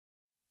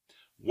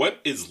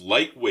What is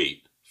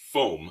lightweight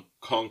foam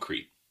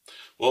concrete?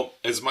 Well,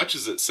 as much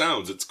as it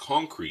sounds, it's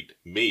concrete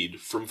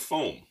made from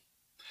foam.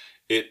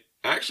 It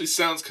actually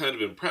sounds kind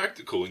of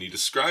impractical when you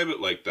describe it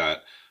like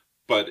that,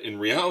 but in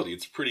reality,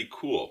 it's pretty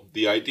cool.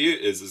 The idea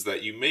is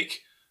that you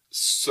make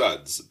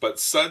suds, but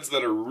suds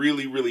that are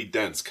really, really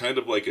dense, kind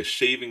of like a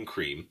shaving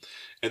cream,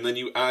 and then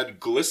you add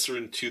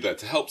glycerin to that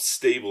to help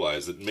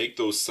stabilize it, make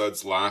those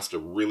suds last a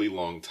really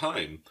long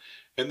time.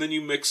 And then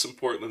you mix some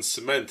Portland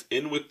cement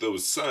in with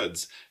those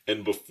suds,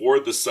 and before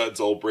the suds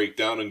all break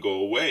down and go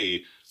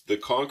away, the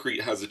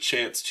concrete has a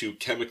chance to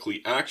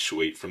chemically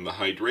actuate from the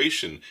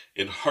hydration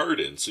and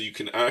harden, so you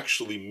can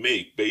actually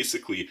make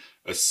basically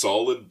a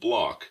solid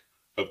block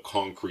of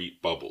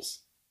concrete bubbles.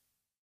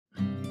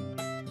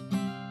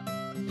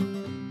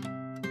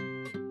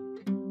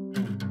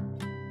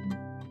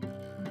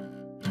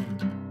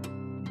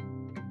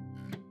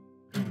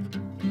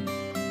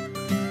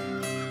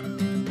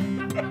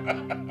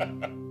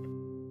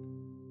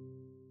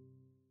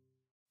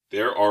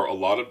 There are a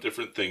lot of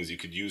different things you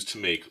could use to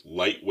make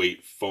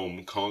lightweight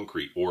foam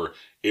concrete, or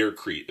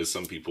aircrete as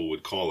some people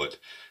would call it.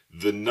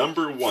 The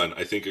number one,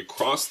 I think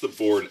across the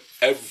board,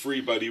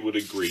 everybody would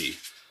agree,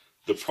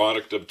 the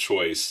product of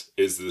choice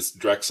is this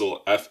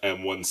Drexel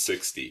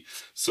FM-160.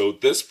 So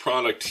this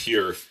product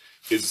here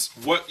is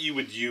what you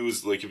would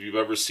use, like if you've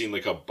ever seen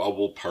like a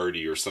bubble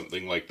party or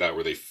something like that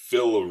where they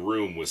fill a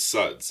room with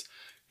suds.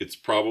 It's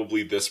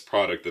probably this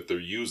product that they're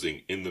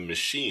using in the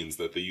machines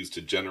that they use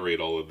to generate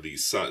all of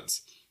these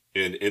suds.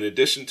 And in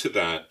addition to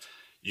that,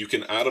 you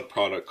can add a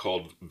product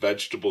called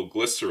vegetable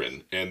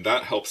glycerin, and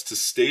that helps to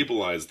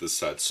stabilize the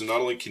suds. So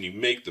not only can you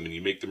make them, and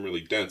you make them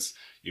really dense,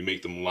 you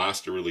make them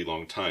last a really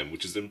long time,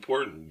 which is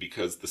important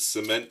because the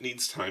cement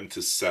needs time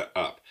to set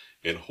up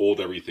and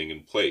hold everything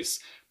in place.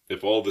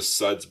 If all the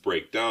suds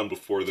break down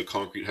before the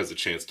concrete has a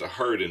chance to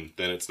harden,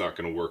 then it's not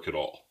going to work at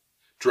all.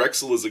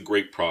 Drexel is a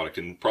great product,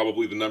 and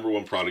probably the number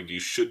one product you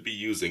should be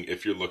using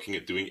if you're looking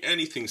at doing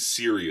anything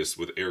serious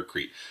with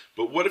aircrete.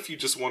 But what if you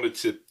just wanted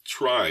to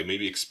try,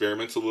 maybe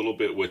experiment a little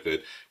bit with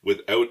it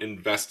without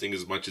investing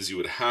as much as you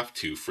would have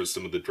to for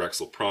some of the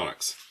Drexel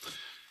products?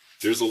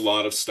 There's a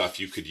lot of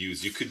stuff you could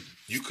use.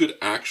 You could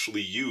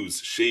actually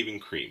use shaving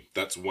cream.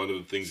 That's one of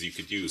the things you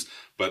could use.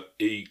 But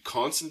a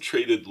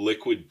concentrated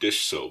liquid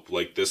dish soap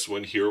like this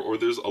one here, or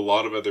there's a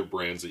lot of other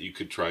brands that you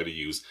could try to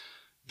use,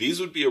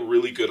 these would be a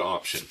really good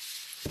option.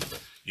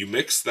 You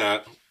mix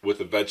that with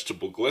a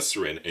vegetable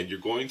glycerin and you're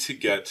going to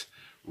get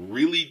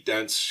really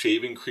dense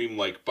shaving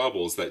cream-like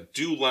bubbles that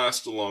do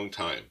last a long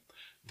time.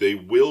 They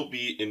will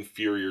be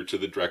inferior to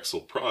the Drexel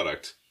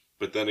product,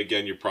 but then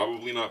again, you're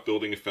probably not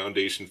building a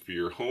foundation for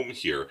your home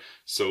here.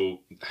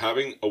 So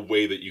having a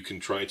way that you can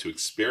try to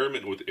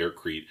experiment with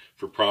aircrete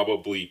for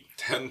probably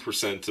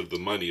 10% of the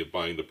money of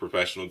buying the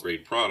professional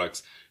grade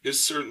products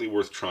is certainly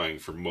worth trying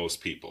for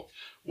most people.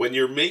 When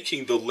you're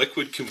making the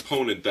liquid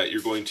component that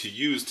you're going to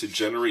use to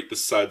generate the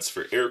suds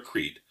for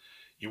aircrete,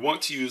 you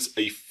want to use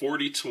a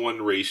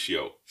 40-to-1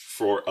 ratio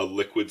for a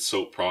liquid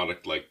soap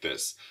product like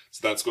this.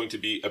 So that's going to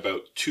be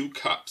about 2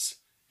 cups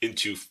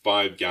into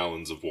 5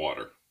 gallons of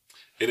water.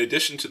 In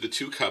addition to the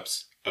 2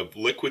 cups of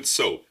liquid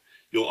soap,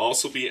 you'll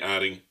also be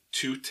adding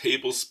 2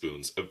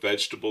 tablespoons of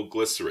vegetable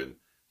glycerin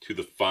to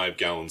the 5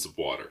 gallons of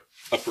water.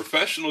 A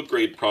professional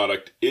grade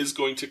product is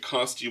going to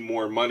cost you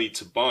more money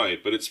to buy,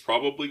 but it's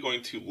probably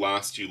going to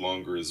last you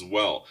longer as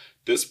well.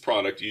 This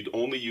product, you'd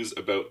only use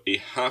about a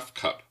half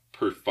cup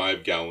per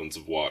 5 gallons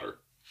of water.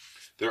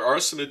 There are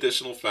some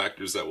additional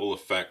factors that will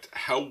affect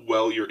how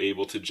well you're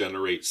able to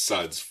generate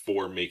suds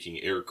for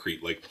making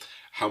aircrete, like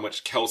how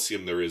much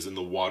calcium there is in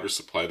the water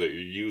supply that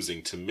you're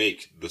using to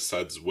make the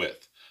suds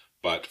with.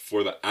 But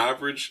for the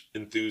average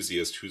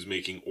enthusiast who's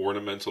making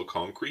ornamental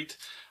concrete,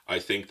 I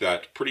think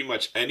that pretty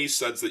much any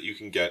suds that you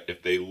can get,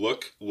 if they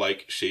look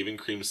like shaving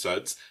cream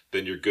suds,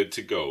 then you're good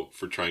to go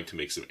for trying to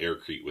make some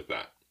aircrete with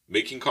that.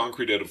 Making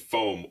concrete out of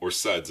foam or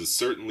suds is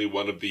certainly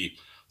one of the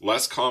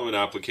less common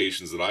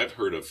applications that I've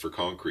heard of for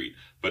concrete,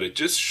 but it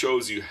just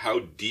shows you how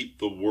deep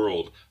the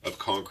world of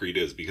concrete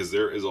is, because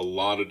there is a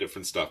lot of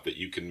different stuff that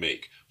you can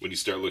make when you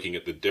start looking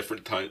at the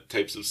different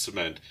types of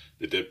cement,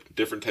 the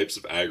different types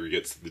of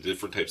aggregates, the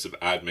different types of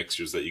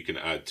admixtures that you can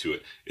add to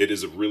it. It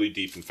is a really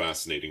deep and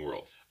fascinating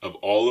world. Of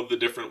all of the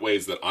different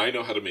ways that I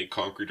know how to make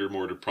concrete or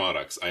mortar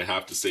products, I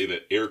have to say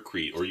that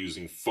aircrete, or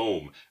using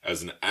foam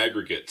as an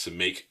aggregate to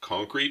make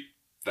concrete,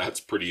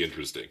 that's pretty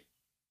interesting.